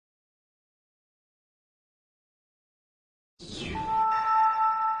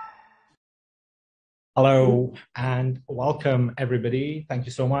Hello and welcome everybody. Thank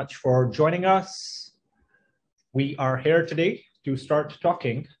you so much for joining us. We are here today to start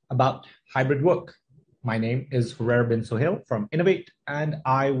talking about hybrid work. My name is 𝗕𝗲𝗶𝗶𝗶𝗶 from Innovate and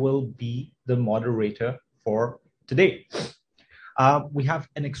I will be the moderator for today. We have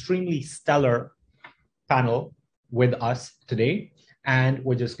an extremely stellar panel with us today and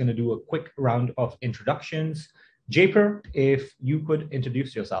we're just going to do a quick round of introductions. Japer, if you could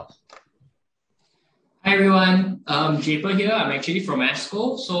introduce yourself. Hi everyone, Japer here. I'm actually from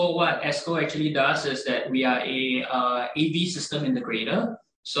ESCO. So what ESCO actually does is that we are a AV system integrator.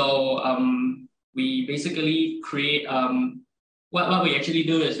 So we basically create, what we actually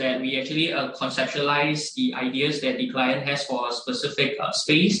do is that we actually conceptualize the ideas that the client has for a specific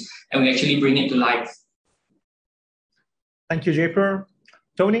space and we actually bring it to life. Thank you, Japer.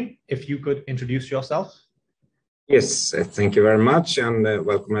 Tony, if you could introduce yourself. Yes, thank you very much and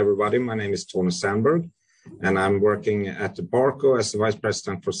welcome everybody. My name is Tony Sandberg and I'm working at Barco as the Vice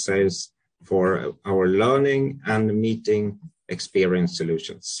President for Sales for our learning and meeting experience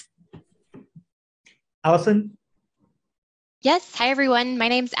solutions. Allison? Yes, hi everyone. My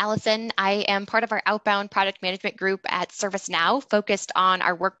name's Allison. I am part of our outbound product management group at ServiceNow, focused on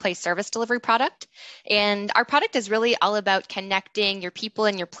our workplace service delivery product. And our product is really all about connecting your people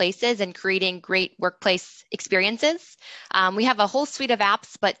and your places and creating great workplace experiences. We have a whole suite of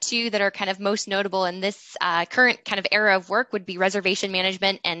apps, but two that are kind of most notable in this current kind of era of work would be reservation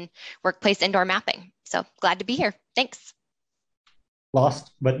management and workplace indoor mapping. So glad to be here. Thanks.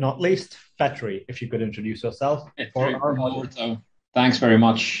 Last but not least, Petteri, if you could introduce yourself. Thanks very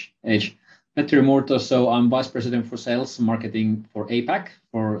much, Age. Petteri Murto, so I'm Vice President for Sales and Marketing for APAC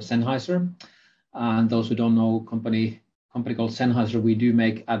for Sennheiser. And those who don't know, company called Sennheiser, we do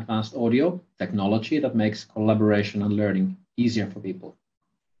make advanced audio technology that makes collaboration and learning easier for people.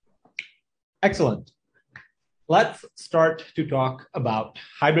 Excellent. Let's start to talk about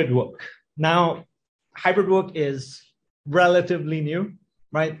hybrid work. Now, hybrid work is relatively new,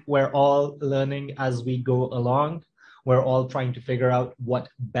 right? We're all learning as we go along. We're all trying to figure out what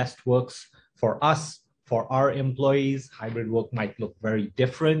best works for us, for our employees. Hybrid work might look very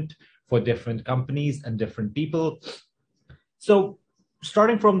different for different companies and different people. So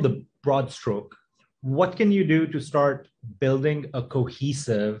starting from the broad stroke, what can you do to start building a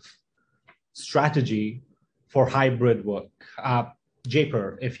cohesive strategy for hybrid work?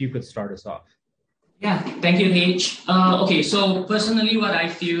 Japer, if you could start us off. Yeah, thank you, H. Okay, so personally, what I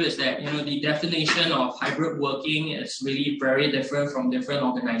feel is that the definition of hybrid working is really very different from different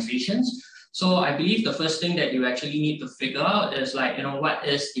organizations. So I believe the first thing that you actually need to figure out is what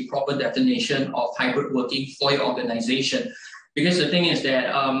is the proper definition of hybrid working for your organization? Because the thing is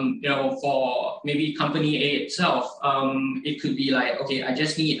that for maybe company A itself, it could be like, okay, I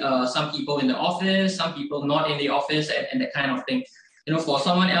just need some people in the office, some people not in the office, and that kind of thing. For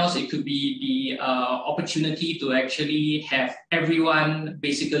someone else, it could be the opportunity to actually have everyone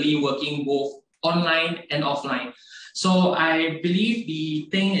basically working both online and offline. So I believe the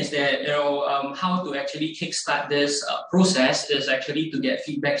thing is that how to actually kickstart this process is actually to get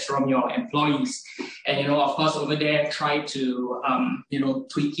feedbacks from your employees, and of course over there try to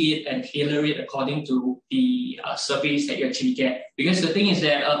tweak it and tailor it according to the surveys that you actually get. Because the thing is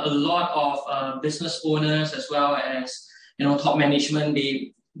that a lot of business owners as well as top management,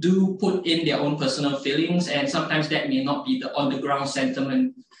 they do put in their own personal feelings, and sometimes that may not be the on-the-ground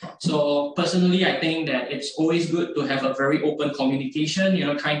sentiment. So personally, I think that it's always good to have a very open communication,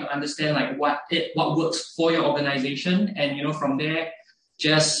 trying to understand what works for your organization, and from there,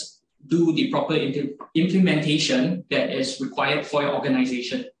 just do the proper implementation that is required for your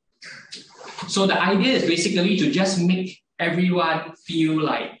organization. So the idea is basically to just make everyone feel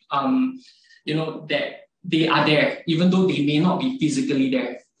like, that they are there, even though they may not be physically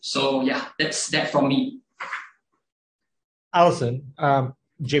there. So yeah, that's that from me. Allison,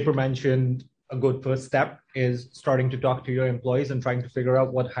 Japer mentioned a good first step is starting to talk to your employees and trying to figure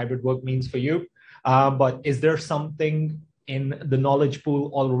out what hybrid work means for you. But is there something in the knowledge pool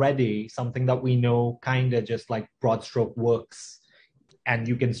already, something that we know kind of just like broad stroke works, and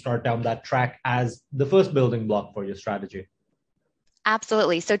you can start down that track as the first building block for your strategy?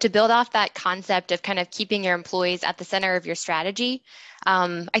 Absolutely. So to build off that concept of kind of keeping your employees at the center of your strategy,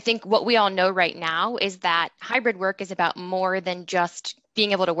 I think what we all know right now is that hybrid work is about more than just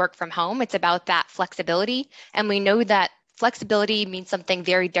being able to work from home. It's about that flexibility. And we know that flexibility means something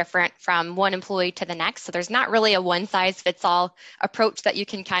very different from one employee to the next. So there's not really a one-size-fits-all approach that you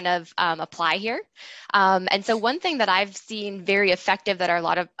can kind of apply here. And so one thing that I've seen very effective that a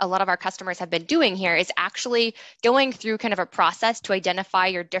lot of our customers have been doing here is actually going through kind of a process to identify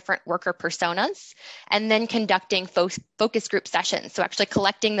your different worker personas and then conducting focus group sessions. So actually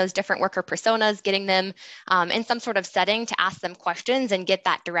collecting those different worker personas, getting them in some sort of setting to ask them questions and get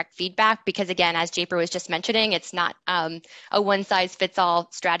that direct feedback. Because again, as Japer was just mentioning, it's not a one-size-fits-all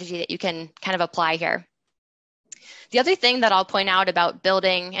strategy that you can kind of apply here. The other thing that I'll point out about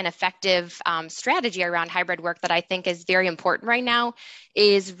building an effective strategy around hybrid work that I think is very important right now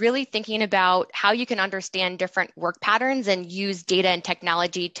is really thinking about how you can understand different work patterns and use data and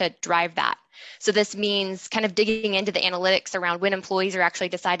technology to drive that. So this means kind of digging into the analytics around when employees are actually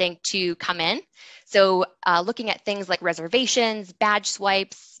deciding to come in. So looking at things like reservations, badge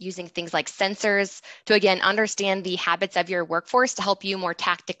swipes, using things like sensors to, again, understand the habits of your workforce to help you more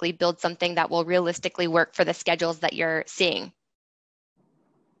tactically build something that will realistically work for the schedules that you're seeing.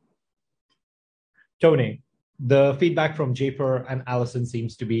 Tony, the feedback from Japer and Allison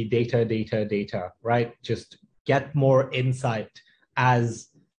seems to be data, data, data, right? Just get more insight as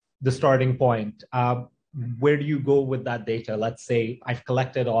the starting point. Where do you go with that data? Let's say I've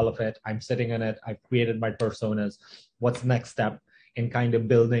collected all of it, I'm sitting in it, I've created my personas. What's the next step in kind of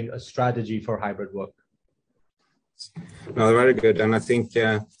building a strategy for hybrid work? No, very good. And I think,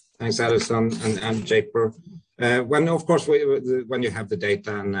 thanks, Allison and Japer. When, of course, when you have the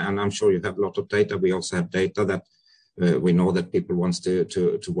data, and I'm sure you have a lot of data, we also have data that we know that people want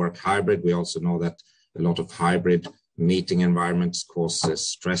to work hybrid. We also know that a lot of hybrid meeting environments cause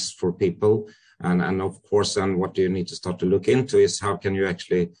stress for people. And of course, and what you need to start to look into is how can you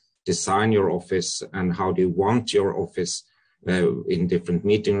actually design your office and how do you want your office in different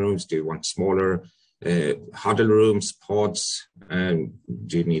meeting rooms? Do you want smaller huddle rooms, pods?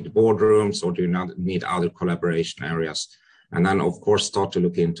 Do you need boardrooms or do you not need other collaboration areas? And then, of course, start to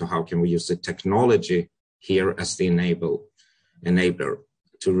look into how can we use the technology here as the enabler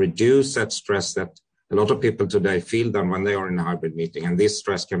to reduce that stress that a lot of people today feel them when they are in a hybrid meeting. And this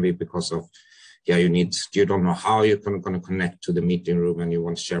stress can be because of, you don't know how you're going to connect to the meeting room and you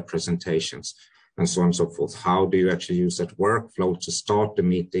want to share presentations and so on and so forth. How do you actually use that workflow to start the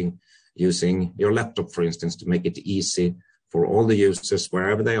meeting using your laptop, for instance, to make it easy for all the users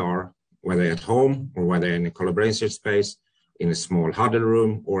wherever they are, whether at home or whether in a collaboration space, in a small huddle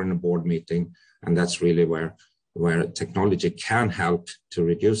room or in a board meeting. And that's really where technology can help to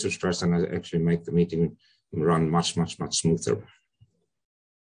reduce the stress and actually make the meeting run much, much, much smoother.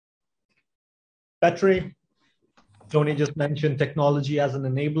 Petteri, Tony just mentioned technology as an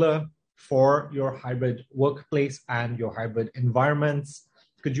enabler for your hybrid workplace and your hybrid environments.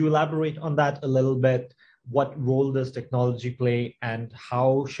 Could you elaborate on that a little bit? What role does technology play and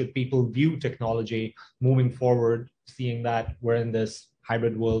how should people view technology moving forward, seeing that we're in this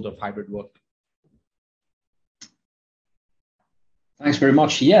hybrid world of hybrid work? Thanks very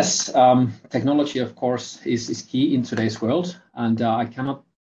much. Yes, technology, of course, is key in today's world. And I cannot,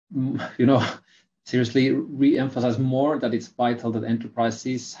 seriously re-emphasize more that it's vital that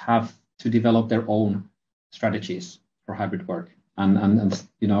enterprises have to develop their own strategies for hybrid work. And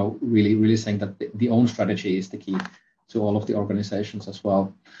really saying that the own strategy is the key to all of the organizations as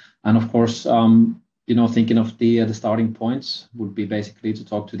well. And of course, thinking of the starting points would be basically to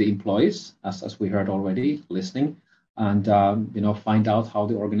talk to the employees, as we heard already, listening, and find out how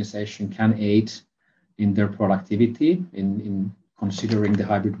the organization can aid in their productivity in considering the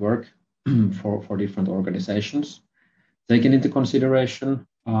hybrid work for different organizations. Taking into consideration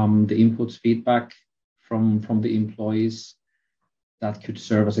the inputs, feedback from the employees that could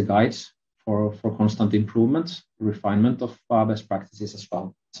serve as a guide for constant improvement, refinement of best practices as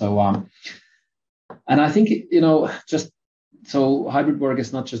well. So, and I think, so hybrid work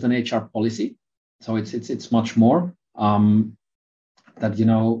is not just an HR policy. So it's much more that,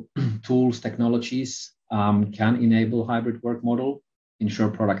 tools, technologies can enable hybrid work model, ensure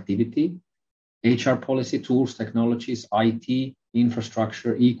productivity. HR policy, tools, technologies, IT,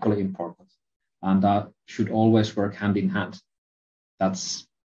 infrastructure, equally important. And that should always work hand in hand. That's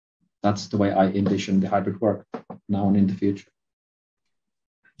the way I envision the hybrid work now and in the future.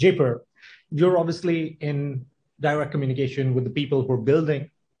 Japer, you're obviously in direct communication with the people who are building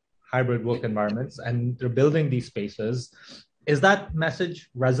hybrid work environments and they're building these spaces. Is that message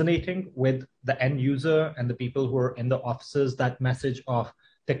resonating with the end user and the people who are in the offices, that message of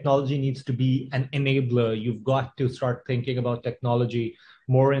technology needs to be an enabler? You've got to start thinking about technology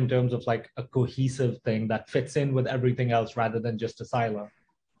more in terms of like a cohesive thing that fits in with everything else rather than just a silo.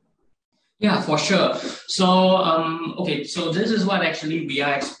 Yeah, for sure. So, okay, so this is what actually we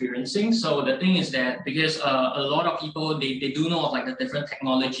are experiencing. So the thing is that because a lot of people, they do know of like the different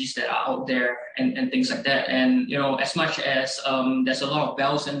technologies that are out there and things like that. And, you know, as much as there's a lot of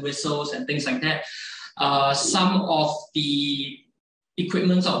bells and whistles and things like that, some of the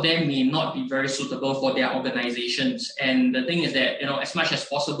equipments out there may not be very suitable for their organizations. And the thing is that, you know, as much as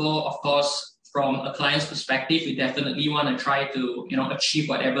possible, of course, from a client's perspective, we definitely want to try to, you know, achieve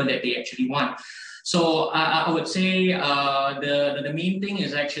whatever that they actually want. So I would say the main thing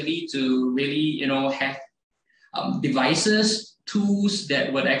is actually to really, you know, have devices, tools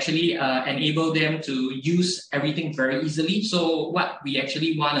that would actually enable them to use everything very easily. So what we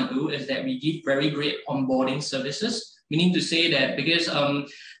actually want to do is that we give very great onboarding services, meaning to say that because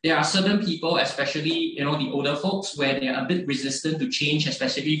there are certain people, especially, you know, the older folks, where they are a bit resistant to change,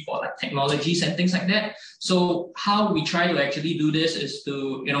 especially for like technologies and things like that. So how we try to actually do this is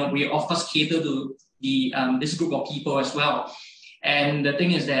to, you know, we of course cater to the this group of people as well. And the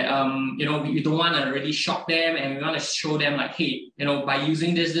thing is that, you know, we don't want to really shock them, and we want to show them like, hey, you know, by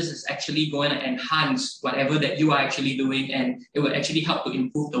using this is actually going to enhance whatever that you are actually doing, and it will actually help to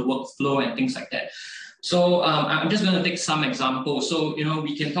improve the workflow and things like that. So I'm just going to take some examples. So, you know,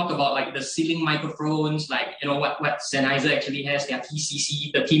 we can talk about like the ceiling microphones, like, you know, what Sennheiser actually has, their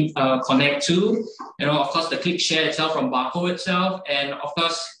TCC, the Team Connect 2, you know, of course, the 𝗕𝘃𝗁𝗁𝗁 itself from Barco itself. And of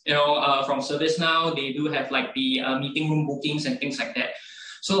course, you know, from ServiceNow, they do have like the meeting room bookings and things like that.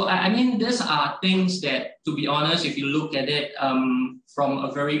 So, I mean, these are things that, to be honest, if you look at it from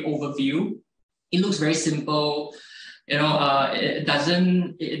a very overview, it looks very simple. You know, it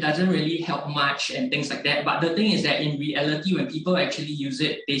doesn't really help much and things like that. But the thing is that in reality, when people actually use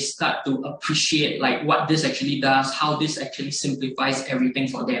it, they start to appreciate like what this actually does, how this actually simplifies everything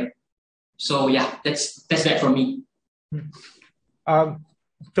for them. So yeah, that's that for me.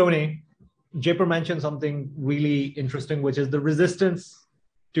 Tony, Japer mentioned something really interesting, which is the resistance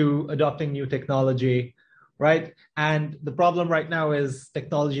to adopting new technology, right? And the problem right now is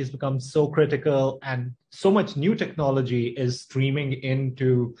technology has become so critical, and so much new technology is streaming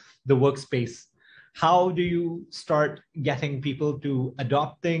into the workspace. How do you start getting people to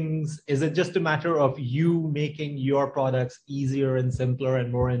adopt things? Is it just a matter of you making your products easier and simpler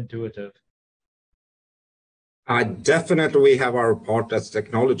and more intuitive? Definitely, we have our part as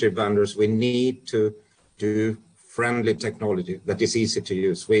technology vendors. We need to do friendly technology that is easy to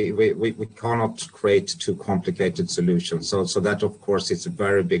use. We cannot create too complicated solutions. So that, of course, is a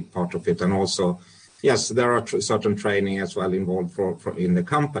very big part of it. And also, yes, there are certain training as well involved for in the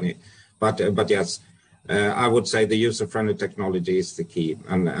company. But yes, I would say the user-friendly technology is the key.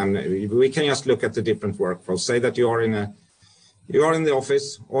 And we can just look at the different workflows. Say that you are in the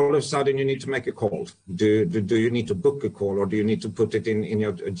office, all of a sudden you need to make a call. Do you need to book a call, or do you need to put it in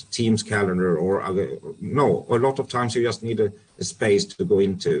your Teams calendar, or no? A lot of times you just need a space to go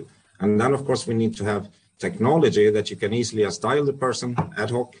into. And then of course we need to have technology that you can easily just dial the person ad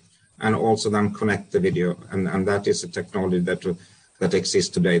hoc, and also then connect the video. And that is a technology that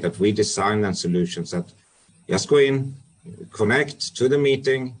exists today, that we design and solutions that just go in, connect to the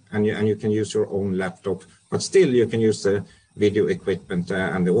meeting, and you can use your own laptop, but still you can use the video equipment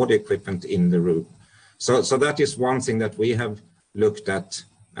and the audio equipment in the room. So that is one thing that we have looked at,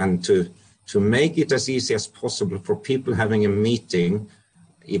 and to make it as easy as possible for people having a meeting,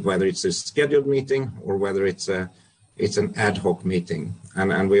 whether it's a scheduled meeting or whether it's an ad hoc meeting.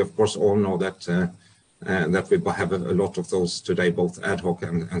 And we of course all know that we have a lot of those today, both ad hoc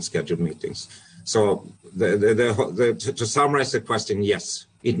and scheduled meetings. So to summarize the question, yes,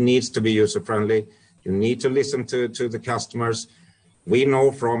 it needs to be user friendly. You need to listen to the customers. We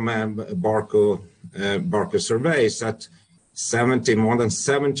know from Barco surveys that more than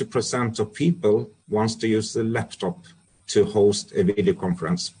 70% of people wants to use the laptop to host a video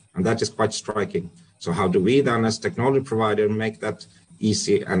conference, and that is quite striking. So how do we then, as technology provider, make that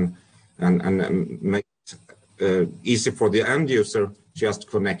easy and make it easy for the end user to just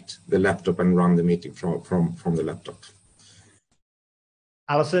connect the laptop and run the meeting from the laptop?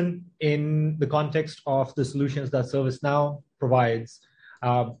 Allison, in the context of the solutions that ServiceNow provides,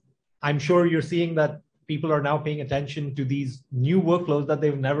 I'm sure you're seeing that people are now paying attention to these new workflows that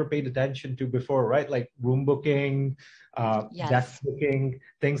they've never paid attention to before, right? Like room booking, Yes. desk booking,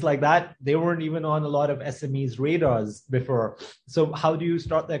 things like that. They weren't even on a lot of SMEs' radars before. So how do you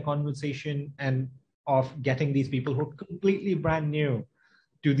start that conversation and of getting these people who are completely brand new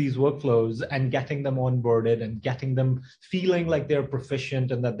to these workflows and getting them onboarded and getting them feeling like they're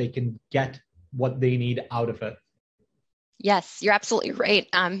proficient and that they can get what they need out of it? Yes, you're absolutely right.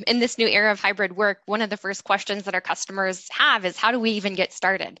 In this new era of hybrid work, one of the first questions that our customers have is how do we even get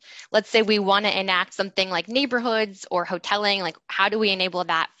started? Let's say we want to enact something like neighborhoods or hoteling, like how do we enable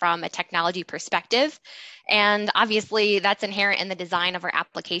that from a technology perspective? And obviously that's inherent in the design of our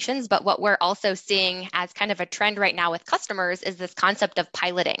applications, but what we're also seeing as kind of a trend right now with customers is this concept of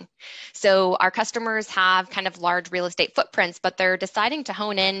piloting. So our customers have kind of large real estate footprints, but they're deciding to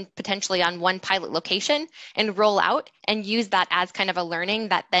hone in potentially on one pilot location and roll out and use that as kind of a learning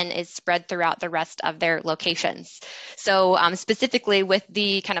that then is spread throughout the rest of their locations. So specifically with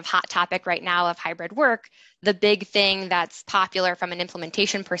the kind of hot topic right now of hybrid work, the big thing that's popular from an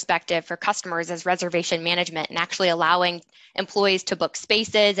implementation perspective for customers is reservation management and actually allowing employees to book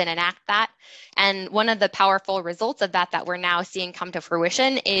spaces and enact that. And one of the powerful results of that we're now seeing come to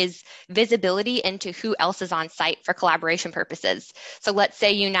fruition is visibility into who else is on site for collaboration purposes. So let's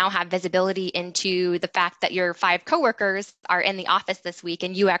say you now have visibility into the fact that your 5 coworkers are in the office this week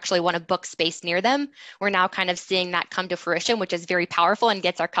and you actually want to book space near them. We're now kind of seeing that come to fruition, which is very powerful and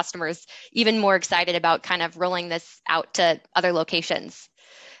gets our customers even more excited about kind of rolling this out to other locations.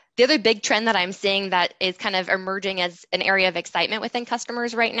 The other big trend that I'm seeing that is kind of emerging as an area of excitement within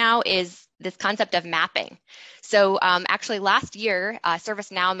customers right now is this concept of mapping. So actually last year,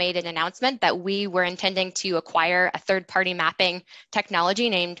 ServiceNow made an announcement that we were intending to acquire a third-party mapping technology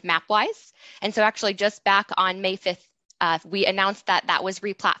named Mapwise. And so actually just back on May 5th, we announced that that was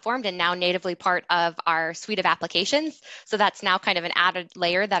replatformed and now natively part of our suite of applications. So that's now kind of an added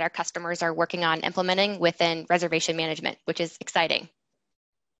layer that our customers are working on implementing within reservation management, which is exciting.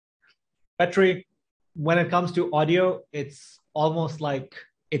 Petteri, when it comes to audio, it's almost like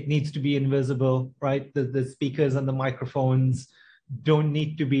it needs to be invisible, right? The speakers and the microphones don't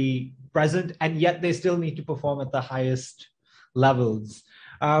need to be present, and yet they still need to perform at the highest levels.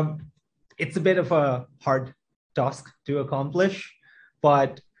 It's a bit of a hard task to accomplish,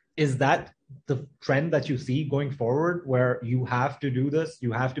 but is that the trend that you see going forward, where you have to do this,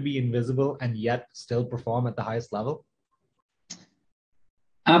 you have to be invisible and yet still perform at the highest level?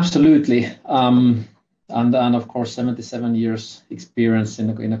 Absolutely. And of course, 77 years experience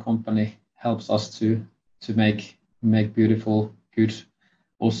in a company helps us to make beautiful, good,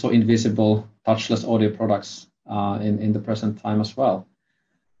 also invisible, touchless audio products in the present time as well.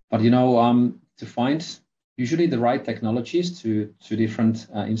 But to find usually the right technologies to different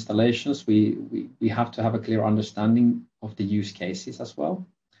installations, we have to have a clear understanding of the use cases as well.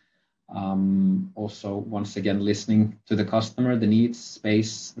 Also, once again, listening to the customer, the needs,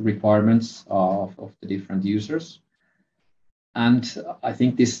 space, requirements of the different users. And I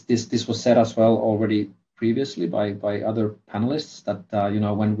think this was said as well already previously by other panelists that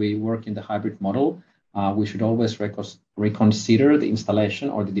when we work in the hybrid model, we should always reconsider the installation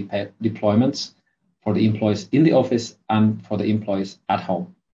or the deployments for the employees in the office and for the employees at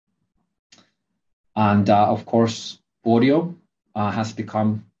home. And of course, audio has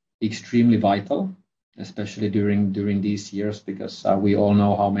become extremely vital, especially during these years, because we all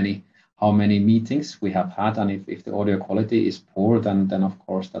know how many meetings we have had, and if the audio quality is poor, then of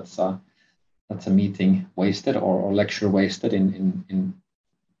course that's a meeting wasted or lecture wasted in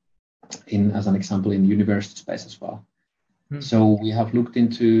as an example in university space as well. So we have looked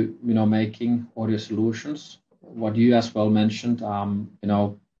into making audio solutions. What you as well mentioned,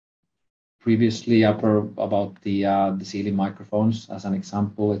 previously about the ceiling microphones as an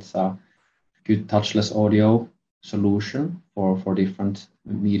example. It's a good touchless audio solution for different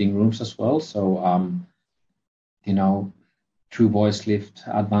meeting rooms as well. So true voice lift,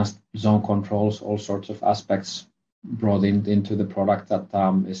 advanced zone controls, all sorts of aspects brought into the product that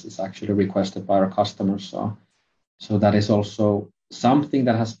is actually requested by our customers. So that is also something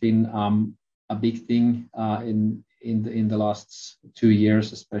that has been a big thing in the last 2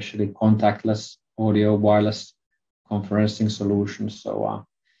 years, especially contactless audio, wireless conferencing solutions. So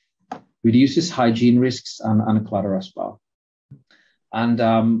reduces hygiene risks and clutter as well.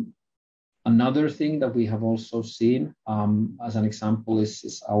 And another thing that we have also seen as an example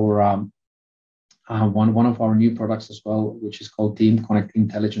is our one of our new products as well, which is called Team Connect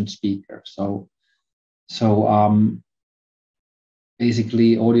Intelligent Speaker. So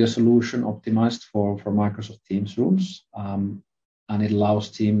basically audio solution optimized for Microsoft Teams rooms, and it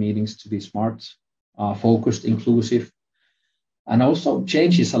allows team meetings to be smart, focused, inclusive, and also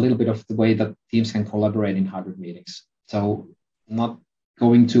changes a little bit of the way that teams can collaborate in hybrid meetings. So not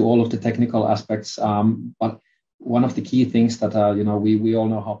going to all of the technical aspects, but one of the key things that we all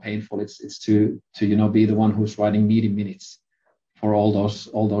know how painful it's to be the one who's writing meeting minutes for all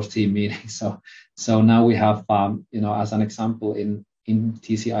those team meetings. So now we have as an example in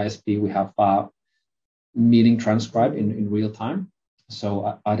TCISP we have meeting transcribed in real time.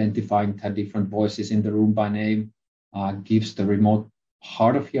 So identifying 10 different voices in the room by name gives the remote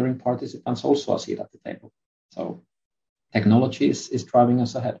hard of hearing participants also a seat at the table. So technology is driving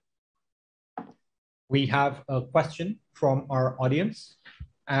us ahead. We have a question from our audience,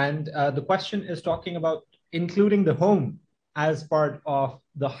 and the question is talking about including the home as part of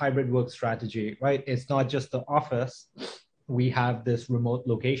the hybrid work strategy, right? It's not just the office. We have this remote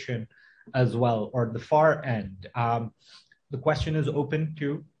location as well, or the far end. The question is open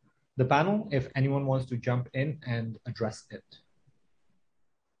to the panel if anyone wants to jump in and address it.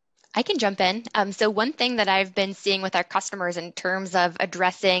 I can jump in. So one thing that I've been seeing with our customers in terms of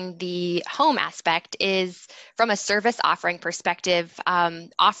addressing the home aspect is from a service offering perspective,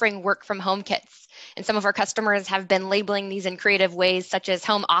 offering work from home kits. And some of our customers have been labeling these in creative ways, such as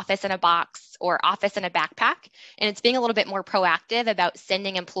home office in a box or office in a backpack. And it's being a little bit more proactive about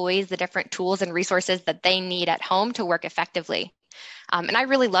sending employees the different tools and resources that they need at home to work effectively. And I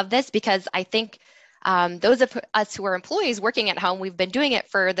really love this because I think those of us who are employees working at home, we've been doing it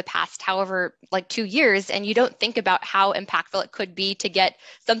for the past, however, like 2 years, and you don't think about how impactful it could be to get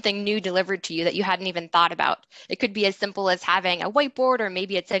something new delivered to you that you hadn't even thought about. It could be as simple as having a whiteboard, or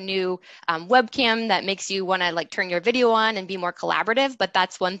maybe it's a new webcam that makes you want to like turn your video on and be more collaborative. But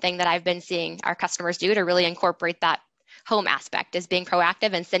that's one thing that I've been seeing our customers do to really incorporate that home aspect, is being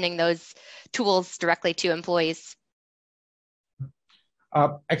proactive and sending those tools directly to employees.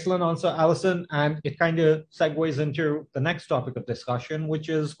 Excellent answer, Allison. And it kind of segues into the next topic of discussion, which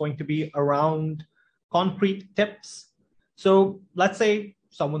is going to be around concrete tips. So let's say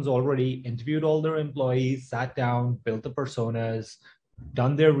someone's already interviewed all their employees, sat down, built the personas,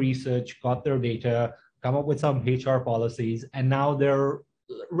 done their research, got their data, come up with some HR policies, and now they're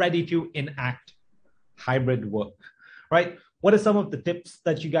ready to enact hybrid work, right? What are some of the tips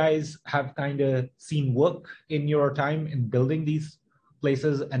that you guys have kind of seen work in your time in building these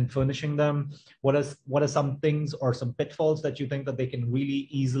places and furnishing them? What are some things or some pitfalls that you think that they can really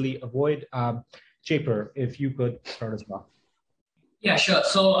easily avoid? Japer, if you could start us off. Yeah, sure.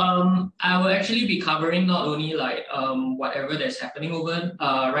 So I will actually be covering not only like whatever that's happening over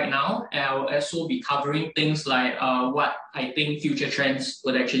right now, and I will also be covering things like what I think future trends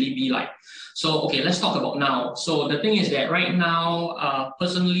would actually be like. So, okay, let's talk about now. So the thing is that right now,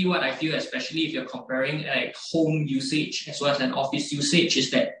 personally, what I feel, especially if you're comparing like home usage as well as an office usage,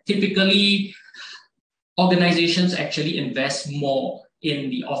 is that typically organizations actually invest more in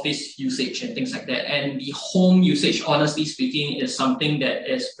the office usage and things like that. And the home usage, honestly speaking, is something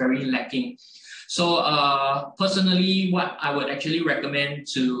that is very lacking. So personally, what I would actually recommend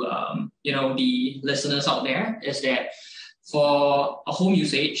to the listeners out there is that for a home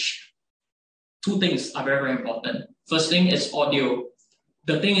usage, 2 things are very, very important. First thing is audio.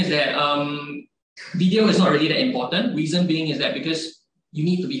 The thing is that video is not really that important. Reason being is that because you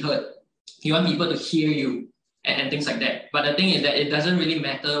need to be heard. You want people to hear you and things like that. But the thing is that it doesn't really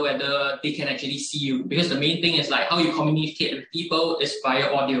matter whether they can actually see you, because the main thing is like how you communicate with people is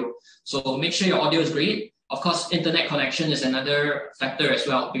via audio. So make sure your audio is great. Of course, internet connection is another factor as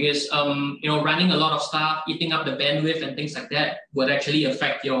well, because running a lot of stuff, eating up the bandwidth and things like that would actually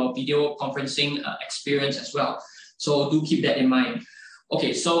affect your video conferencing experience as well. So do keep that in mind.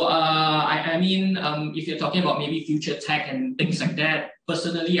 Okay, so if you're talking about maybe future tech and things like that,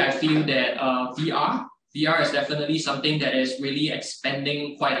 personally, I feel that VR is definitely something that is really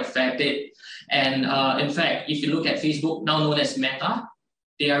expanding quite a fair bit. And in fact, if you look at Facebook, now known as Meta,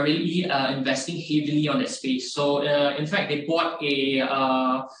 they are really investing heavily on that space. So in fact, they bought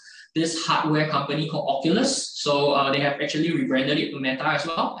this hardware company called Oculus. So they have actually rebranded it to Meta as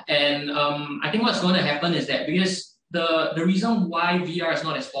well. And I think what's going to happen is that because the reason why VR is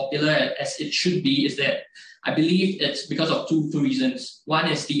not as popular as it should be is that I believe it's because of two reasons. One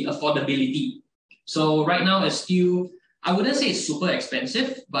is the affordability. So right now it's still, I wouldn't say it's super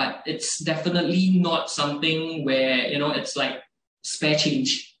expensive, but it's definitely not something where, it's like spare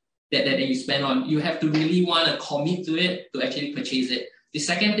change that you spend on. You have to really want to commit to it to actually purchase it. The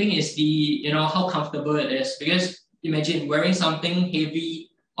second thing is the, how comfortable it is, because imagine wearing something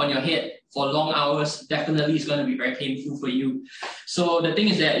heavy on your head for long hours definitely is going to be very painful for you. So the thing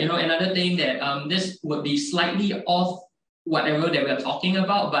is that, another thing that this would be slightly off whatever that we're talking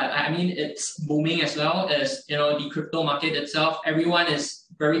about, but I mean, it's booming as well as, the crypto market itself. Everyone is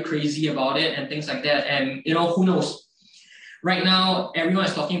very crazy about it and things like that. And, who knows? Right now, everyone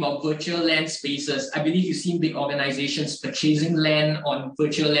is talking about virtual land spaces. I believe you've seen big organizations purchasing land on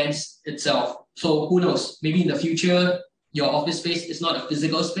virtual lands itself. So who knows? Maybe in the future, your office space is not a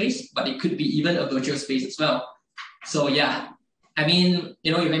physical space, but it could be even a virtual space as well. So yeah, I mean,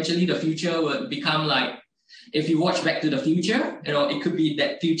 eventually the future will become like if you watch Back to the Future, it could be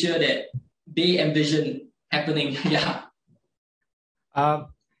that future that they envision happening. Yeah.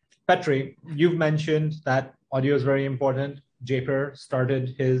 Petteri, you've mentioned that audio is very important. Japer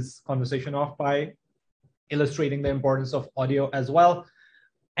started his conversation off by illustrating the importance of audio as well.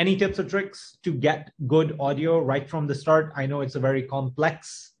 Any tips or tricks to get good audio right from the start? I know it's a very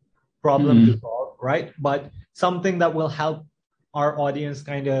complex problem to solve, right? But something that will help our audience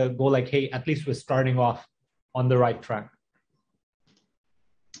kind of go like, hey, at least we're starting off on the right track.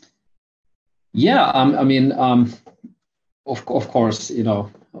 Yeah, I mean, of course,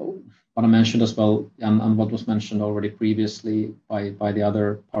 what I mentioned as well, and what was mentioned already previously by the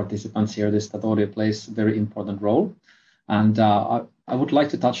other participants here, is that audio plays a very important role. And I would like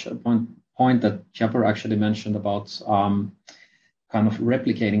to touch upon a point that Japer actually mentioned about kind of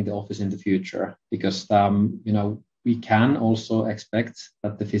replicating the office in the future, because we can also expect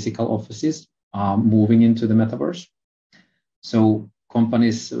that the physical offices are moving into the metaverse. So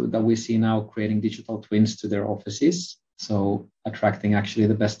companies that we see now creating digital twins to their offices, so attracting actually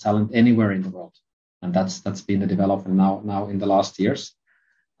the best talent anywhere in the world, and that's been the development now in the last years.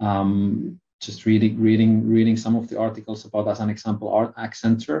 Just reading some of the articles about, as an example,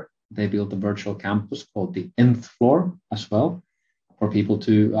 Accenture. They built a virtual campus called the Nth Floor as well, for people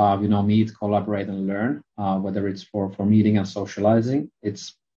to meet, collaborate, and learn. Whether it's for meeting and socializing,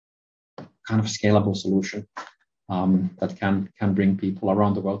 it's kind of a scalable solution that can bring people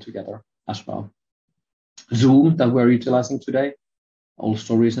around the world together as well. Zoom, that we're utilizing today,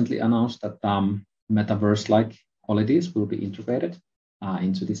 also recently announced that metaverse-like qualities will be integrated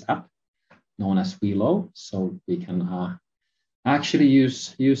into this app known as 𝗕𝘃𝗶𝗶𝗄. So we can actually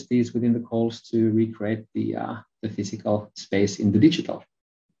use these within the calls to recreate the physical space in the digital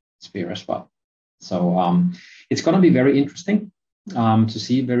sphere as well. So it's going to be very interesting to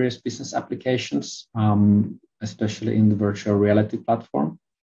see various business applications, especially in the virtual reality platform,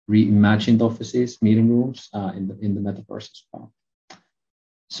 reimagined offices, meeting rooms in the metaverse as well.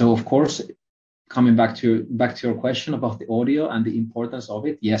 So of course, coming back to your question about the audio and the importance of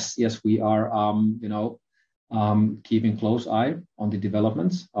it, yes, we are keeping close eye on the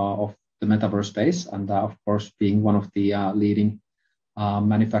developments of the metaverse space, and of course, being one of the leading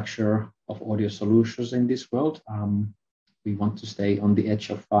manufacturer of audio solutions in this world, we want to stay on the edge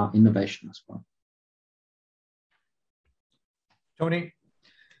of innovation as well. Tony,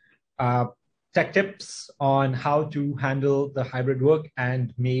 tech tips on how to handle the hybrid work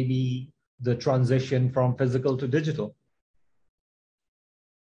and maybe the transition from physical to digital.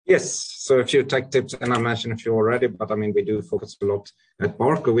 Yes, so a few tech tips, and I mentioned a few already, but I mean, we do focus a lot at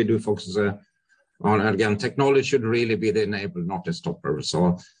Barco. We do focus on, again, technology should really be the enabler, not the stopper.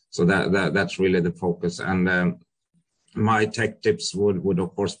 So that's really the focus. And my tech tips would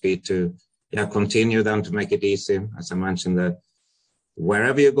of course be to continue then to make it easy, as I mentioned, that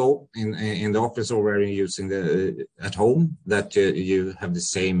wherever you go in the office or where you're using at home, that you have the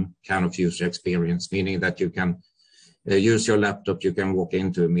same kind of user experience, meaning that you can use your laptop, you can walk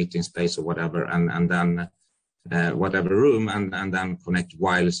into a meeting space or whatever, and then whatever room, and then connect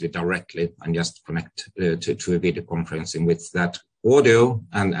wirelessly directly and just connect to a video conferencing with that audio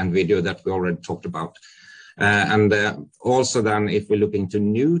and video that we already talked about. And also then, if we look into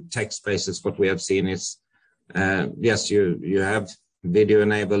new tech spaces, what we have seen is, yes, you have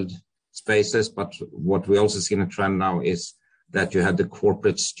video-enabled spaces, but what we also see in a trend now is that you have the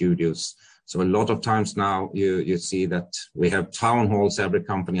corporate studios. So a lot of times now you see that we have town halls. Every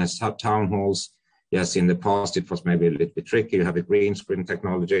company has town halls. Yes, in the past it was maybe a little bit tricky. You have a green screen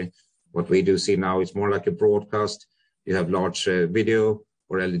technology. What we do see now is more like a broadcast. You have large video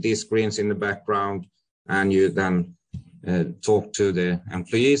or LED screens in the background, and you then talk to the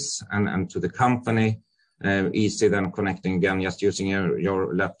employees and to the company. Easy then connecting again, just using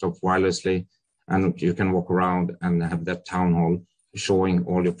your laptop wirelessly, and you can walk around and have that town hall showing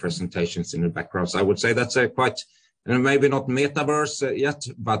all your presentations in the background. So I would say that's a quite, maybe not metaverse yet,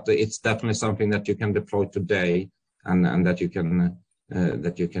 but it's definitely something that you can deploy today, and that you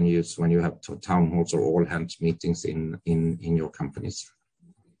can use when you have town halls or all hands meetings in your companies.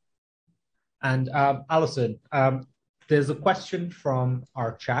 And Allison, there's a question from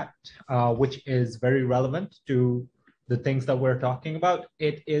our chat, which is very relevant to the things that we're talking about.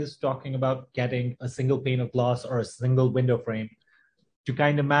 It is talking about getting a single pane of glass or a single window frame to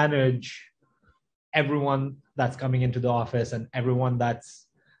kind of manage everyone that's coming into the office and everyone that's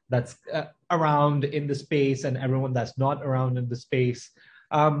around in the space and everyone that's not around in the space.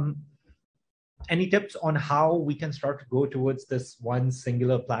 Any tips on how we can start to go towards this one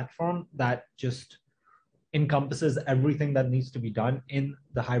singular platform that just encompasses everything that needs to be done in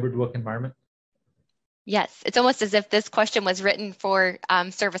the hybrid work environment? Yes, it's almost as if this question was written for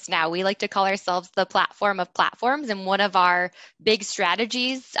ServiceNow. We like to call ourselves the platform of platforms, and one of our big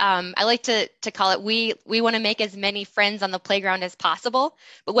strategies, I like to call it, we want to make as many friends on the playground as possible.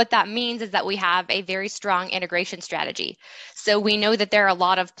 But what that means is that we have a very strong integration strategy. So we know that there are a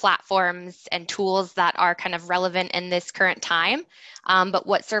lot of platforms and tools that are kind of relevant in this current time. But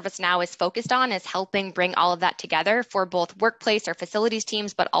what ServiceNow is focused on is helping bring all of that together for both workplace or facilities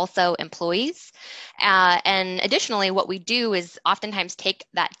teams, but also employees. And additionally, what we do is oftentimes take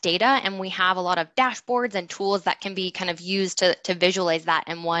that data, and we have a lot of dashboards and tools that can be kind of used to visualize that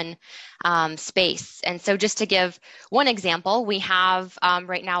in one space. And so just to give one example, we have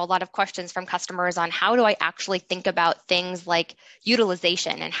right now a lot of questions from customers on how do I actually think about things like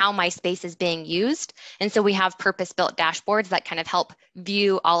utilization and how my space is being used. And so we have purpose-built dashboards that kind of help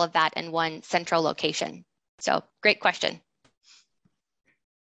view all of that in one central location. So great question.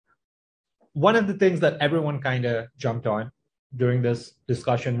 One of the things that everyone kind of jumped on during this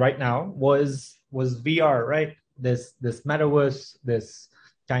discussion right now was VR, right? This metaverse, this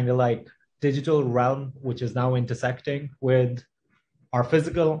kind of like digital realm, which is now intersecting with our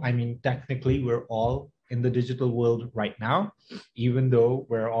physical. I mean, technically, we're all in the digital world right now, even though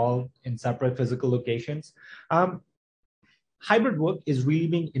we're all in separate physical locations. Hybrid work is really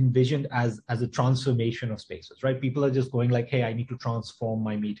being envisioned as a transformation of spaces, right? People are just going like, hey, I need to transform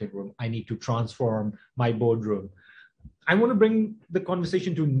my meeting room. I need to transform my boardroom. I want to bring the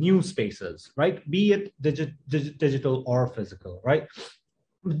conversation to new spaces, right? Be it digital or physical, right?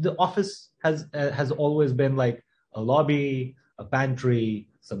 The office has always been like a lobby, a pantry,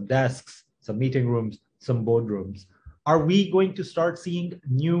 some desks, some meeting rooms, some boardrooms. Are we going to start seeing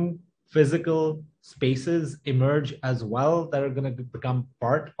new physical spaces emerge as well that are going to become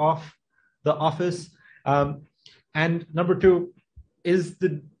part of the office? And number two, is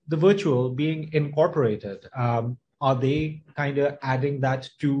the virtual being incorporated? Are they kind of adding that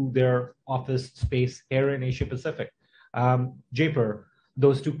to their office space here in Asia Pacific? Japer,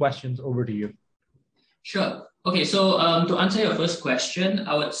 those two questions, over to you. Sure. Okay, so to answer your first question,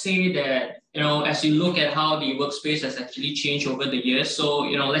 I would say that, as you look at how the workspace has actually changed over the years, so,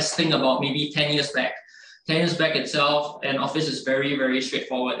 let's think about maybe 10 years back. 10 years back itself, an office is very, very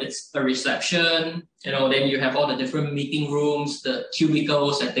straightforward. It's a reception, then you have all the different meeting rooms, the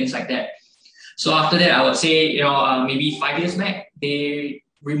cubicles and things like that. So after that, I would say, maybe 5 years back, they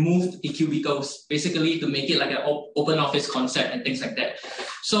removed the cubicles, basically to make it like an open office concept and things like that.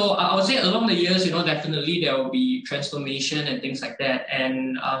 So I would say along the years, definitely there will be transformation and things like that.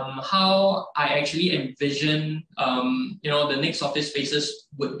 And how I actually envision, the next office spaces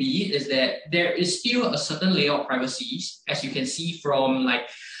would be is that there is still a certain layer of privacy, as you can see from like,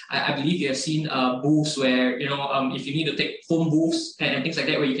 I believe you have seen booths where, if you need to take phone booths and things like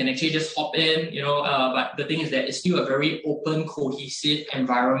that, where you can actually just hop in, but the thing is that it's still a very open, cohesive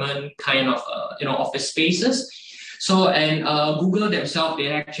environment kind of, office spaces. So, and Google themselves, they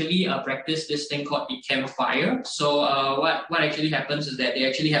actually practice this thing called the campfire. So what actually happens is that they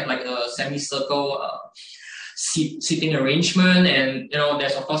actually have like a semicircle seating arrangement, and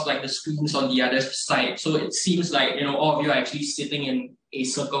there's of course like the screens on the other side. So it seems like all of you are actually sitting in a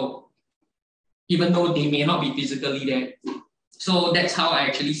circle, even though they may not be physically there. So that's how I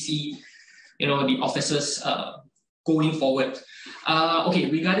actually see the offices going forward. Okay,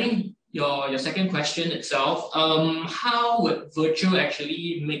 regarding your second question itself, how would virtual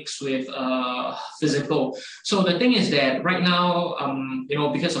actually mix with physical? So the thing is that right now,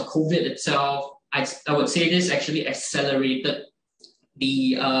 because of COVID itself, I would say this actually accelerated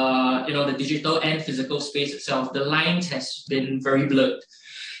the the digital and physical space itself. The lines has been very blurred,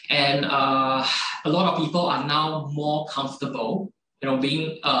 and a lot of people are now more comfortable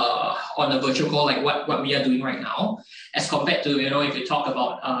being on a virtual call like what we are doing right now, as compared to if you talk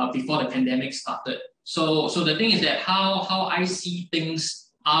about before the pandemic started. So the thing is that how I see things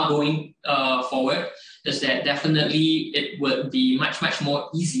are going forward is that definitely it would be much more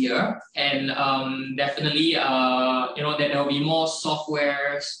easier, and definitely that there will be more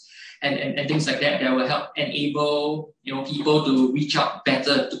softwares and things like that that will help enable people to reach out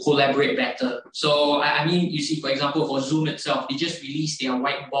better, to collaborate better. So I mean, you see, for example, for Zoom itself, they just released their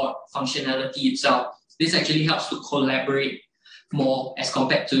whiteboard functionality itself. This actually helps to collaborate more as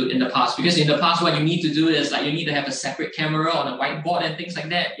compared to in the past, because in the past what you need to do is like you need to have a separate camera on a whiteboard and things like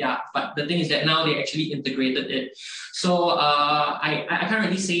that. Yeah, but the thing is that now they actually integrated it. So I can't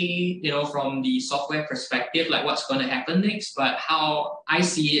really say from the software perspective like what's going to happen next, but how I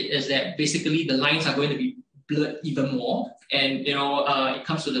see it is that basically the lines are going to be blurred even more, and it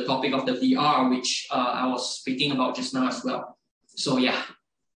comes to the topic of the VR, which I was speaking about just now as well. So yeah.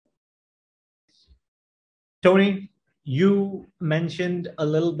 Tony, you mentioned a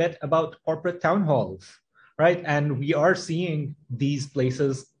little bit about corporate town halls, right? And we are seeing these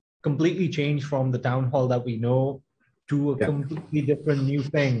places completely change from the town hall that we know to a completely different new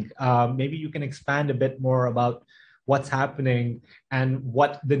thing. Maybe you can expand a bit more about what's happening and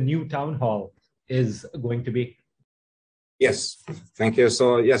what the new town hall is going to be. Yes, thank you.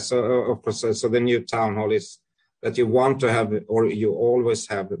 So yes, of course, so the new town hall is that you want to have, or you always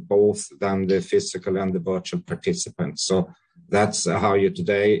have both then the physical and the virtual participants. So that's how you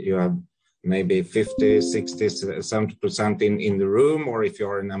today, you have maybe 50, 60, 70% in the room, or if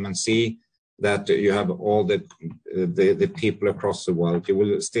you're in MNC, that you have all the people across the world. You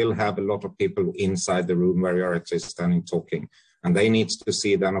will still have a lot of people inside the room where you're actually standing talking. And they need to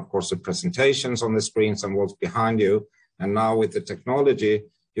see then, of course, the presentations on the screens and what's behind you. And now with the technology,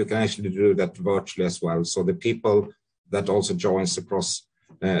 you can actually do that virtually as well. So the people that also joins across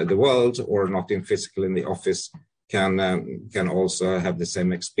the world or not in physical in the office can also have the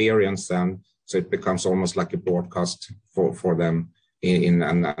same experience then. So it becomes almost like a broadcast for them.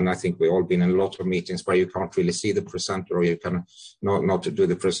 And I think we've all been in a lot of meetings where you can't really see the presenter or you can not do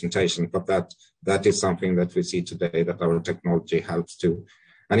the presentation, but that is something that we see today that our technology helps to.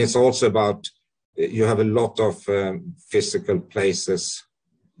 And it's also about, you have a lot of physical places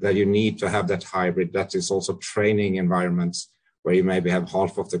that you need to have that hybrid. That is also training environments where you maybe have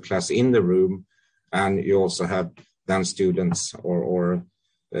half of the class in the room, and you also have then students or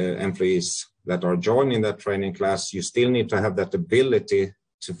employees that are joining that training class. You still need to have that ability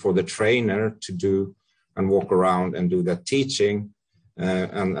for the trainer to do and walk around and do that teaching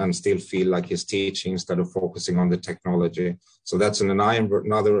and still feel like he's teaching instead of focusing on the technology. So that's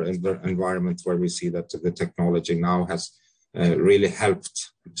another environment where we see that the technology now has really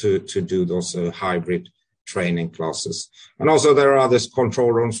helped to do those hybrid training classes. And also there are other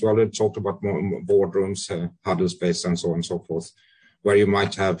control rooms. We already talked about more boardrooms, huddle space, and so on and so forth, where you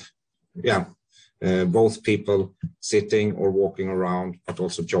might have, both people sitting or walking around, but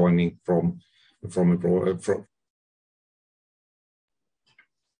also joining from abroad.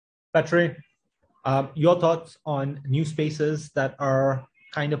 Petteri, your thoughts on new spaces that are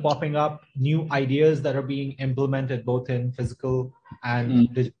kind of popping up, new ideas that are being implemented both in physical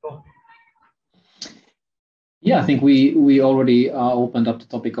and digital? Yeah, I think we already opened up the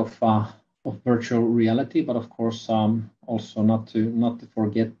topic of virtual reality, but of course also not to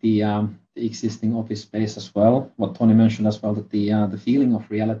forget the existing office space as well. What Tony mentioned as well, that the feeling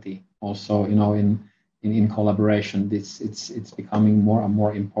of reality also, in collaboration, it's becoming more and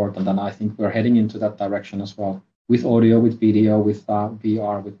more important, and I think we're heading into that direction as well, with audio, with video, with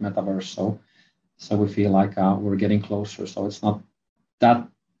VR, with metaverse. So we feel like we're getting closer. So it's not that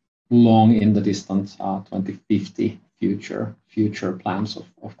long in the distance 2050 future plans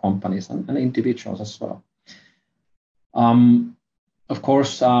of companies and individuals as well. Of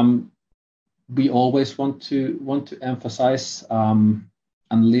course, we always want to emphasize and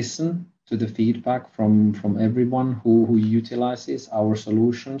listen to the feedback from everyone who utilizes our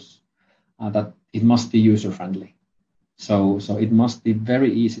solutions, that it must be user friendly. So it must be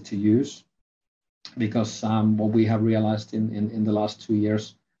very easy to use, because what we have realized in the last 2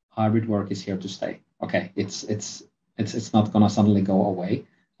 years, hybrid work is here to stay. Okay, it's not gonna suddenly go away.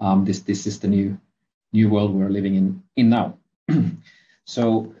 This is the new world we're living in now.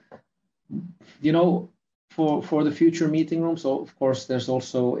 So, for the future meeting rooms, so of course there's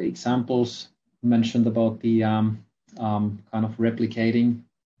also examples mentioned about the kind of replicating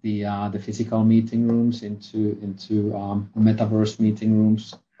the physical meeting rooms into metaverse meeting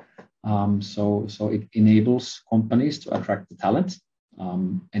rooms. So it enables companies to attract the talent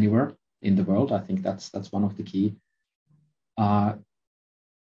anywhere in the world. I think that's one of the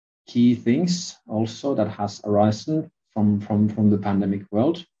key things also that has arisen from the pandemic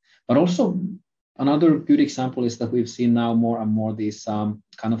world. But also another good example is that we've seen now more and more these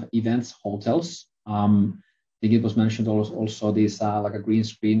kind of events hotels. I think it was mentioned also these like a green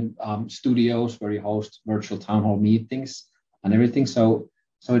screen studios where you host virtual town hall meetings and everything. So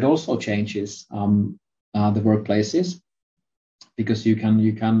it also changes the workplaces, because you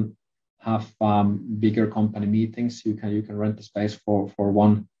can have bigger company meetings. You can rent the space for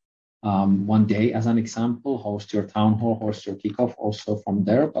one day, as an example, host your town hall, host your kickoff also from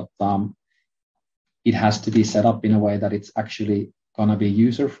there. But it has to be set up in a way that it's actually gonna be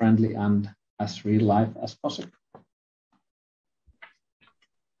user friendly and as real life as possible.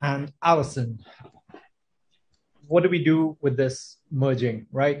 And Allison, what do we do with this merging,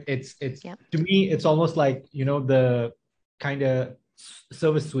 right? It's to me, it's almost like, the kind of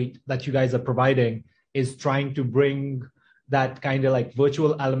service suite that you guys are providing is trying to bring that kind of like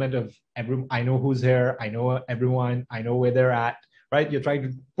virtual element of I know who's here, I know everyone, I know where they're at, right? You're trying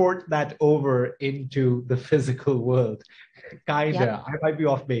to port that over into the physical world. Kinda. Yep. I might be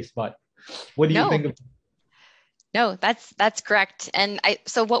off base, but what do you think of? No, that's correct. And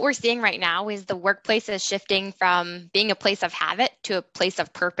so what we're seeing right now is the workplace is shifting from being a place of habit to a place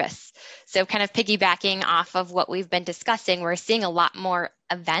of purpose. So kind of piggybacking off of what we've been discussing, we're seeing a lot more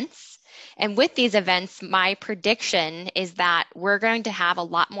events. And with these events, my prediction is that we're going to have a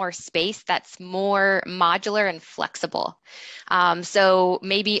lot more space that's more modular and flexible. So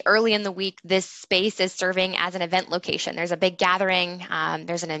maybe early in the week, this space is serving as an event location. There's a big gathering.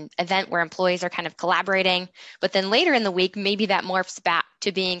 There's an event where employees are kind of collaborating. But then later in the week, maybe that morphs back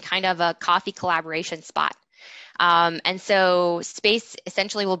to being kind of a coffee collaboration spot. And so space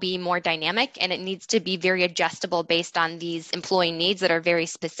essentially will be more dynamic, and it needs to be very adjustable based on these employee needs that are very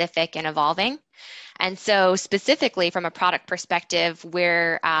specific and evolving. And so specifically from a product perspective,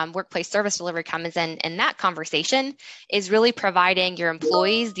 where workplace service delivery comes in that conversation is really providing your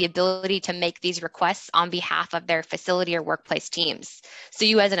employees the ability to make these requests on behalf of their facility or workplace teams. So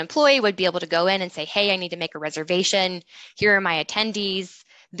you as an employee would be able to go in and say, hey, I need to make a reservation. Here are my attendees.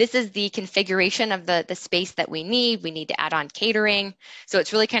 This is the configuration of the space that we need. We need to add on catering. So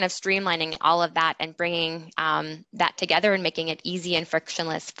it's really kind of streamlining all of that and bringing that together and making it easy and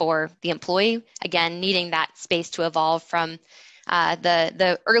frictionless for the employee. Again, needing that space to evolve from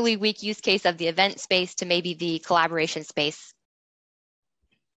the early week use case of the event space to maybe the collaboration space.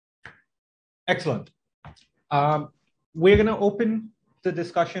 Excellent. We're going to open the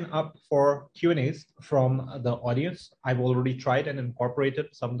discussion up for Q&As from the audience. I've already tried and incorporated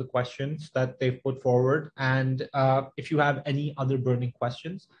some of the questions that they've put forward. And if you have any other burning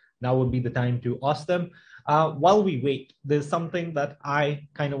questions, now would be the time to ask them. While we wait, there's something that I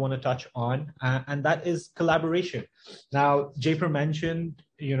kind of want to touch on, and that is collaboration. Now, Japer mentioned,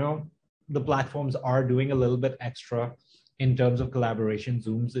 the platforms are doing a little bit extra in terms of collaboration.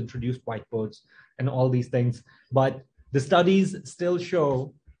 Zoom's introduced whiteboards and all these things, but the studies still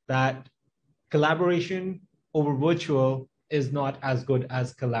show that collaboration over virtual is not as good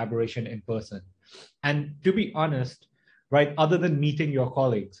as collaboration in person. And to be honest, right, other than meeting your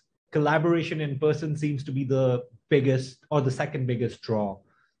colleagues, collaboration in person seems to be the biggest or the second biggest draw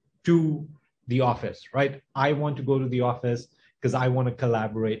to the office, right? I want to go to the office because I want to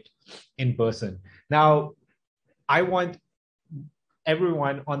collaborate in person. Now, I want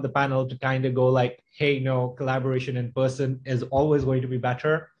everyone on the panel to kind of go like, hey, no, collaboration in person is always going to be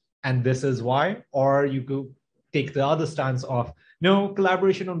better, and this is why. Or you could take the other stance of, no,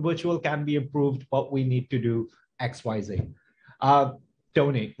 collaboration on virtual can be improved, but we need to do X, Y, Z.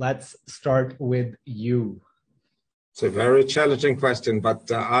 Tony, let's start with you. It's a very challenging question,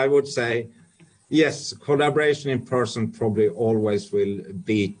 but I would say, yes, collaboration in person probably always will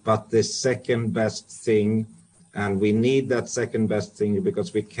beat, but the second best thing, and we need that second best thing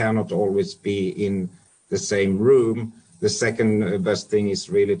because we cannot always be in the same room. The second best thing is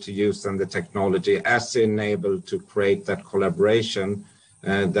really to use then the technology as enable to create that collaboration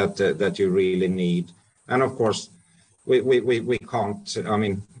that you really need. And of course, we can't,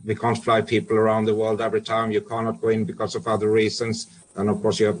 we can't fly people around the world every time. You cannot go in because of other reasons. And of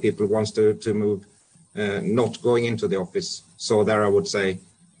course, you have people who wants to move, not going into the office. So there I would say,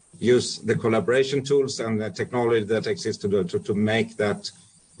 use the collaboration tools and the technology that exists to make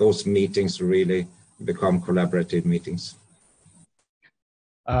those meetings really become collaborative meetings.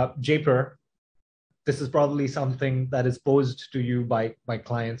 Japer, this is probably something that is posed to you by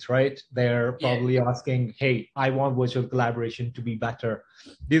clients, right? They're probably asking, hey, I want virtual collaboration to be better.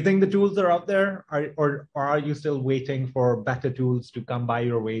 Do you think the tools are out there, or are you still waiting for better tools to come by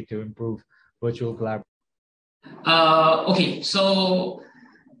your way to improve virtual collaboration? Okay, so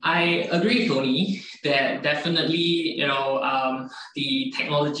I agree, Tony, that definitely, the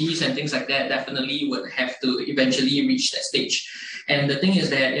technologies and things like that definitely would have to eventually reach that stage. And the thing is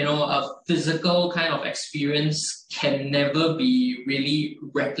that, a physical kind of experience can never be really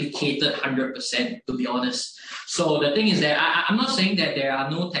replicated 100%, to be honest. So the thing is that I'm not saying that there are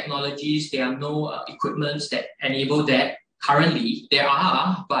no technologies, there are no equipments that enable that. Currently, there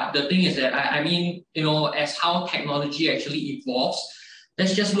are, but the thing is that, as how technology actually evolves,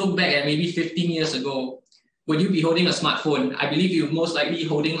 let's just look back at maybe 15 years ago. Would you be holding a smartphone? I believe you're most likely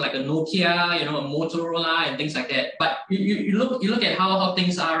holding like a Nokia, a Motorola and things like that. But you look at how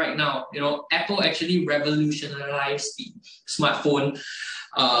things are right now. Apple actually revolutionized the smartphone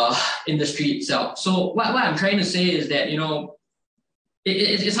industry itself. So what I'm trying to say is that,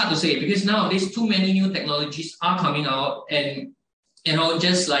 it's hard to say because nowadays too many new technologies are coming out, and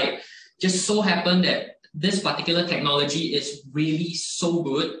just so happen that this particular technology is really so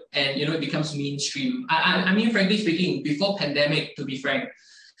good, and it becomes mainstream. I mean, frankly speaking, before pandemic, to be frank,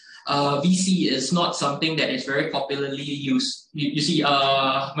 VC is not something that is very popularly used. You see,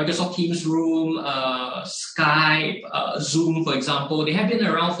 Microsoft Teams Room, Skype, Zoom, for example, they have been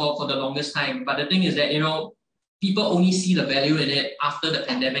around for the longest time. But the thing is that, people only see the value in it after the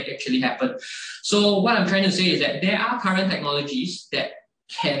pandemic actually happened. So what I'm trying to say is that there are current technologies that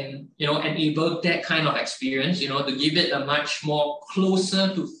can, enable that kind of experience, to give it a much more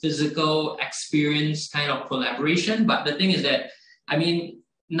closer to physical experience kind of collaboration. But the thing is that, I mean,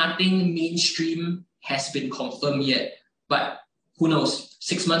 nothing mainstream has been confirmed yet. But who knows,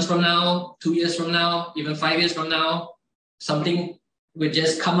 6 months from now, 2 years from now, even 5 years from now, something will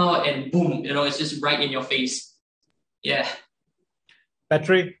just come out and boom, it's just right in your face. Yeah.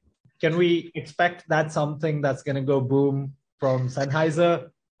 Petteri, can we expect that something that's going to go boom from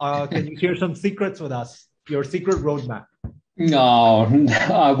Sennheiser? Can you share some secrets with us, your secret roadmap? No,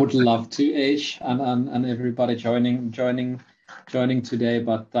 I would love to, and everybody joining today.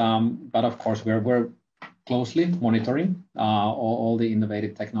 But of course, we're closely monitoring all the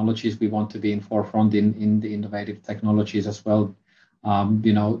innovative technologies. We want to be in forefront in the innovative technologies as well.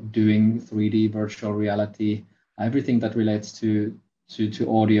 Doing 3D virtual reality, everything that relates to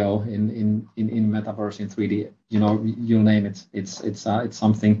audio in metaverse, in 3D, you'll name it. It's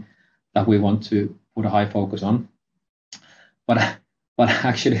something that we want to put a high focus on. But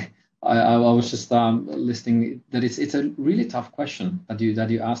actually, I was just listening that it's a really tough question that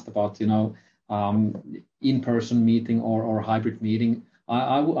you asked about, in-person meeting or hybrid meeting.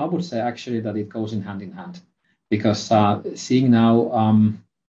 I would say actually that it goes in hand, because seeing now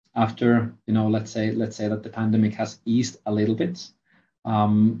after let's say that the pandemic has eased a little bit,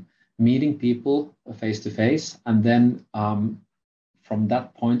 meeting people face to face, and then from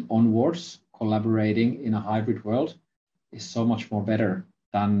that point onwards, collaborating in a hybrid world is so much more better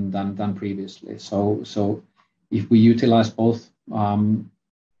than previously. So if we utilize both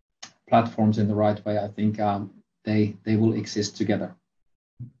platforms in the right way, I think they will exist together.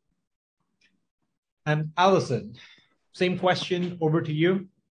 And Allison, same question over to you.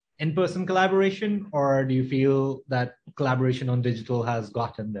 In-person collaboration, or do you feel that collaboration on digital has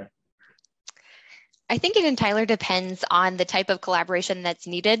gotten there? I think it entirely depends on the type of collaboration that's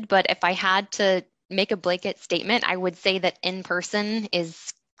needed. But if I had to make a blanket statement, I would say that in-person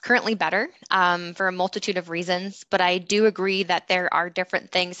is currently better for a multitude of reasons. But I do agree that there are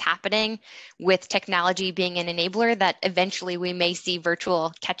different things happening with technology being an enabler that eventually we may see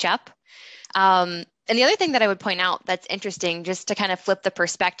virtual catch up. And the other thing that I would point out that's interesting, just to kind of flip the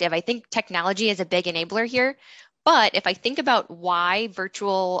perspective, I think technology is a big enabler here. But if I think about why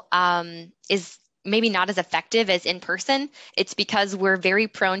virtual is maybe not as effective as in person, it's because we're very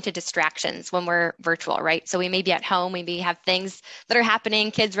prone to distractions when we're virtual, right? So we may be at home, we may have things that are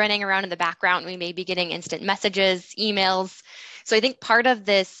happening, kids running around in the background, we may be getting instant messages, emails. So I think part of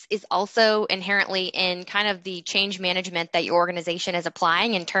this is also inherently in kind of the change management that your organization is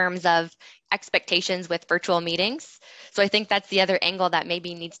applying in terms of expectations with virtual meetings. So I think that's the other angle that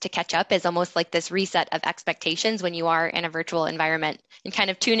maybe needs to catch up, is almost like this reset of expectations when you are in a virtual environment and kind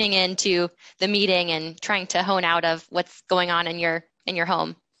of tuning into the meeting and trying to hone out of what's going on in your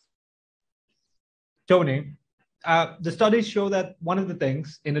home. Tony, the studies show that one of the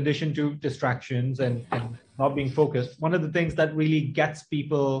things, in addition to distractions and not being focused, one of the things that really gets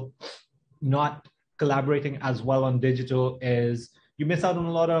people not collaborating as well on digital is you miss out on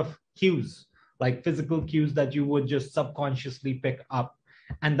a lot of cues, like physical cues that you would just subconsciously pick up.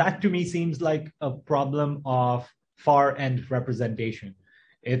 And that to me seems like a problem of far end representation.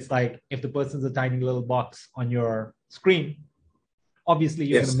 It's like if the person's a tiny little box on your screen, obviously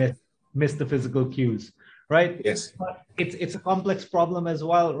you're going to miss the physical cues, right? Yes. But it's a complex problem as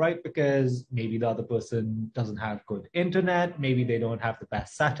well, right? Because maybe the other person doesn't have good internet, maybe they don't have the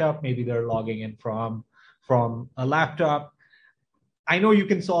best setup, maybe they're logging in from a laptop. I know you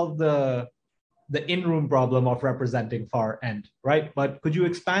can solve the in-room problem of representing far end, right? But could you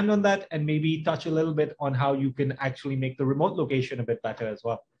expand on that and maybe touch a little bit on how you can actually make the remote location a bit better as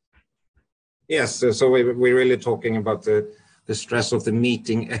well? Yes, so we're really talking about the stress of the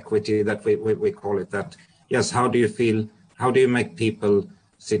meeting equity that we call it. That, yes, how do you make people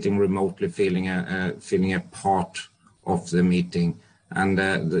sitting remotely feeling a part of the meeting? And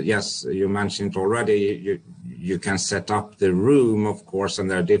yes, you mentioned already, you can set up the room, of course, and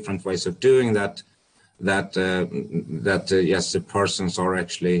there are different ways of doing that. Yes, the persons are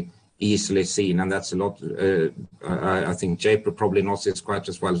actually easily seen, and that's a lot. I think Japer probably knows this quite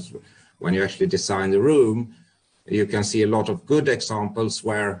as well. When you actually design the room, you can see a lot of good examples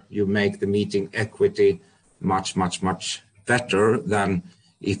where you make the meeting equity much better than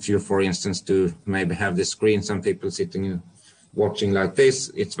if you, for instance, do maybe have the screen, some people sitting watching like this.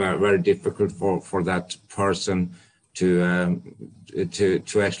 It's very difficult for that person to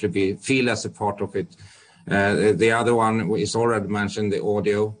actually feel as a part of it. The other one is already mentioned. The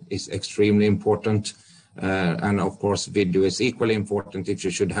audio is extremely important, and of course, video is equally important if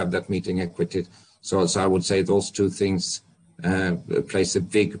you should have that meeting equity. So I would say those two things plays a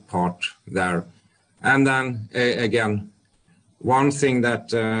big part there. And then again, one thing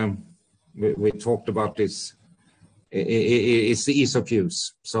that we talked about is the ease of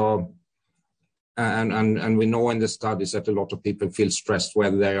use. So, and we know in the studies that a lot of people feel stressed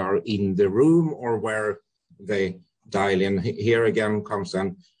whether they are in the room or where they dial in. Here again comes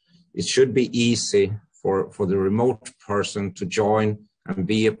in, it should be easy for the remote person to join and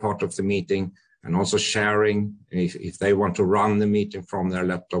be a part of the meeting, and also sharing if they want to run the meeting from their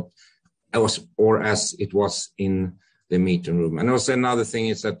laptop or as it was in the meeting room. And also another thing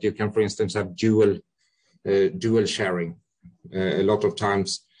is that you can, for instance, have dual sharing. A lot of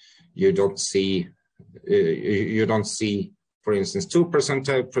times you don't see, for instance, two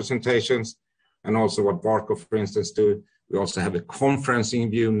presentations, and also what Barco, for instance, do. We also have a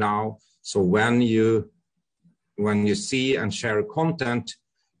conferencing view now. So when you see and share content,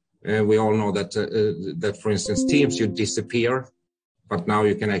 we all know that for instance, Teams, you disappear, but now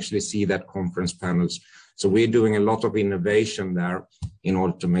you can actually see that conference panels. So we're doing a lot of innovation there in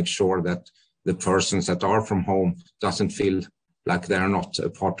order to make sure that the persons that are from home doesn't feel like they're not a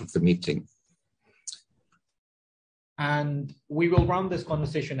part of the meeting. And we will round this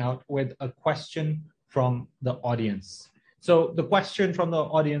conversation out with a question from the audience. So the question from the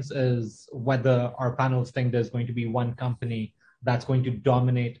audience is whether our panels think there's going to be one company that's going to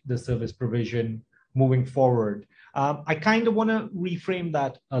dominate the service provision moving forward. I kind of want to reframe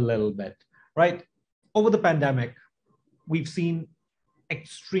that a little bit, right? Over the pandemic, we've seen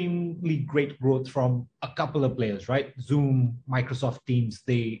extremely great growth from a couple of players, right? Zoom, Microsoft Teams,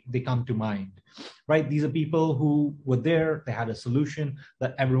 they come to mind, right? These are people who were there, they had a solution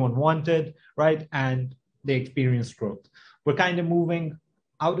that everyone wanted, right? And they experienced growth. We're kind of moving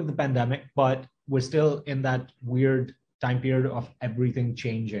out of the pandemic, but we're still in that weird time period of everything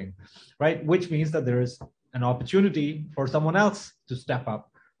changing, right? Which means that there is an opportunity for someone else to step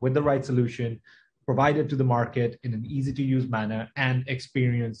up with the right solution, provide it to the market in an easy to use manner, and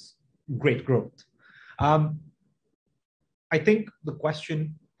experience great growth. I think the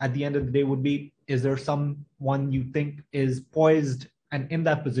question at the end of the day would be, is there someone you think is poised and in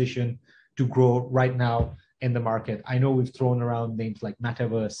that position to grow right now in the market? I know we've thrown around names like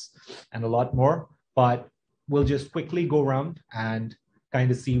Metaverse and a lot more, but we'll just quickly go around and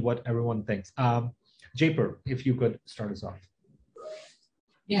kind of see what everyone thinks. Japer, if you could start us off.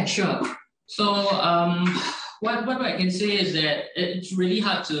 Yeah, sure. So what I can say is that it's really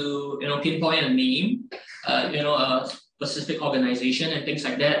hard to pinpoint a name, a specific organization and things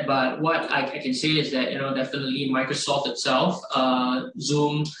like that. But what I can say is that definitely Microsoft itself,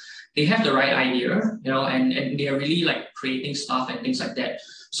 Zoom, they have the right idea, and they are really like creating stuff and things like that.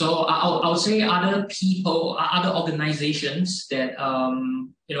 So I'll say other people, other organizations that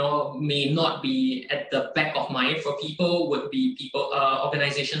may not be at the back of mind for people would be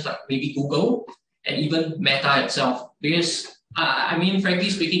organizations like maybe Google and even Meta itself, because I mean, frankly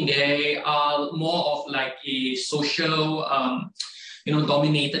speaking, they are more of like a social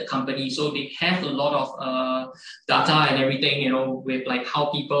dominated company. So they have a lot of data and everything, with like how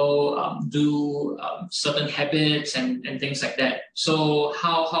people do certain habits and things like that. So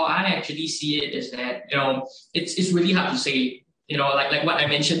how I actually see it is that, it's really hard to say, like what I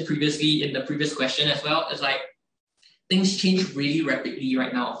mentioned previously in the previous question as well, is like things change really rapidly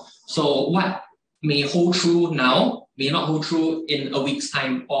right now. So what may hold true now may not hold true in a week's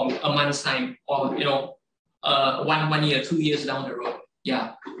time or a month's time or, 1 year, 2 years down the road.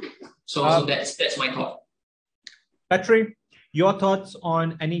 Yeah. So that's my thought. Petteri, your thoughts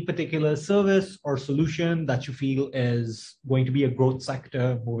on any particular service or solution that you feel is going to be a growth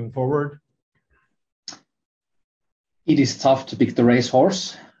sector moving forward? It is tough to pick the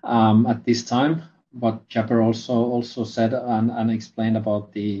racehorse at this time, but Japer also said and explained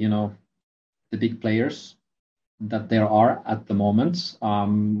about the big players that there are at the moment.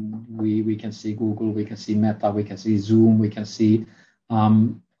 We can see Google, we can see Meta, we can see Zoom, we can see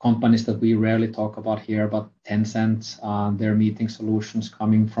companies that we rarely talk about here, but Tencent, their meeting solutions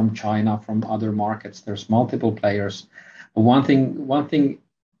coming from China, from other markets. There's multiple players. But one thing,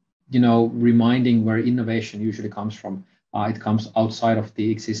 reminding where innovation usually comes from, it comes outside of the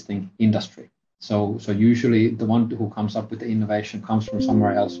existing industry. So usually the one who comes up with the innovation comes from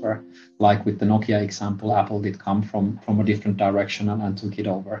somewhere elsewhere. Like with the Nokia example, Apple did come from a different direction and took it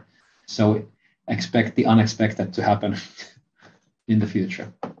over. So expect the unexpected to happen in the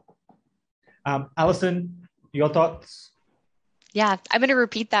future. Allison, your thoughts? Yeah, I'm going to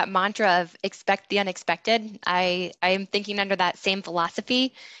repeat that mantra of expect the unexpected. I am thinking under that same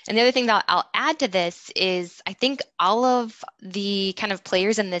philosophy. And the other thing that I'll add to this is I think all of the kind of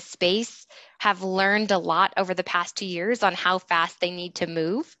players in this space have learned a lot over the past 2 years on how fast they need to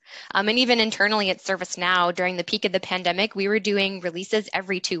move. And even internally at ServiceNow, during the peak of the pandemic, we were doing releases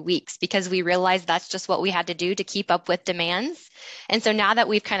every 2 weeks because we realized that's just what we had to do to keep up with demands. And so now that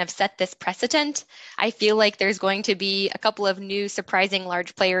we've kind of set this precedent, I feel like there's going to be a couple of new surprising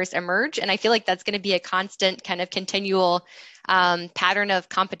large players emerge. And I feel like that's going to be a constant kind of continual pattern of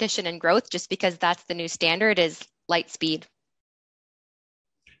competition and growth, just because that's the new standard is light speed.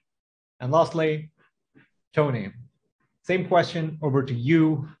 And lastly, Tony, same question over to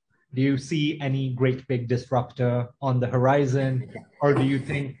you. Do you see any great big disruptor on the horizon? Or do you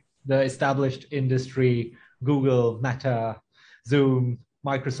think the established industry, Google, Meta, Zoom,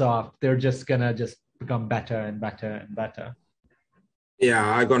 Microsoft, they're just gonna become better and better and better? Yeah,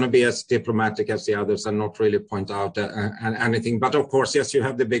 I'm going to be as diplomatic as the others and not really point out anything. But of course, yes, you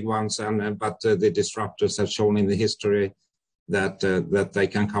have the big ones, but the disruptors have shown in the history that they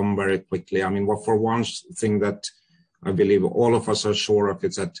can come very quickly. I mean, for one thing that I believe all of us are sure of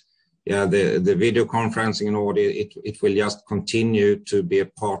is that, yeah, the video conferencing and audio, it will just continue to be a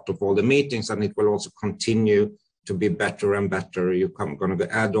part of all the meetings, and it will also continue to be better and better. You're going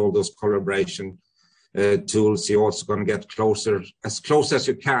to add all those collaboration tools. You're also going to get as close as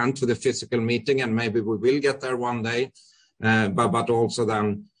you can to the physical meeting, and maybe we will get there one day. But also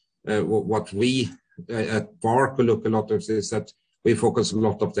then what we at Barco look a lot of is that we focus a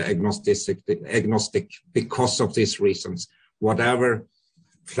lot of the agnostic because of these reasons. Whatever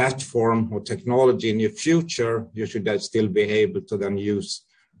platform or technology in your future, you should still be able to then use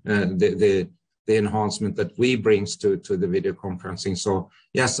the enhancement that we brings to the video conferencing. So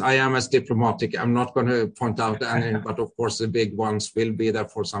yes, I am as diplomatic. I'm not going to point out any, but of course the big ones will be there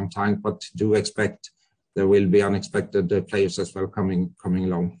for some time, but do expect there will be unexpected players as well coming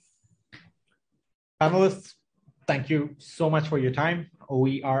along. Panelists, thank you so much for your time.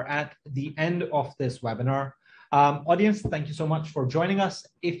 We are at the end of this webinar. Audience, thank you so much for joining us.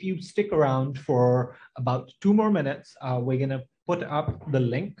 If you stick around for about 2 more minutes, we're going to put up the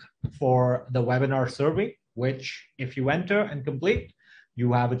link for the webinar survey, which if you enter and complete,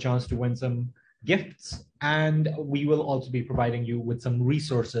 you have a chance to win some gifts. And we will also be providing you with some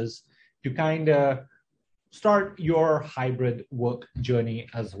resources to kind of start your hybrid work journey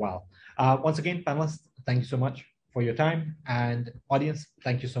as well. Once again, panelists, thank you so much for your time. And audience,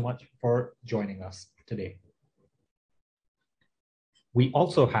 thank you so much for joining us today. We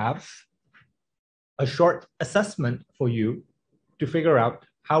also have a short assessment for you to figure out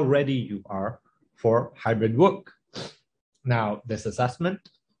how ready you are for hybrid work. Now, this assessment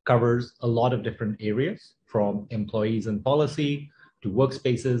covers a lot of different areas, from employees and policy to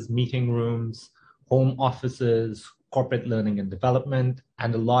workspaces, meeting rooms, home offices, corporate learning and development,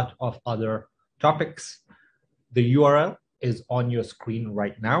 and a lot of other topics. The URL is on your screen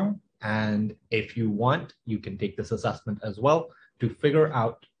right now. And if you want, you can take this assessment as well to figure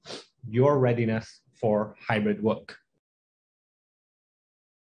out your readiness for hybrid work.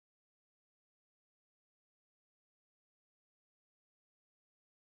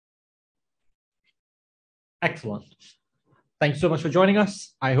 Excellent. Thanks so much for joining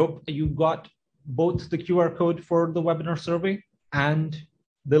us. I hope you got both the QR code for the webinar survey and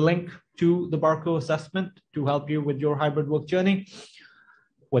the link to the Barco assessment to help you with your hybrid work journey.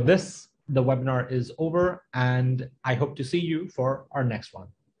 With this, the webinar is over, and I hope to see you for our next one.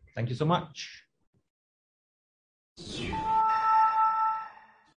 Thank you so much.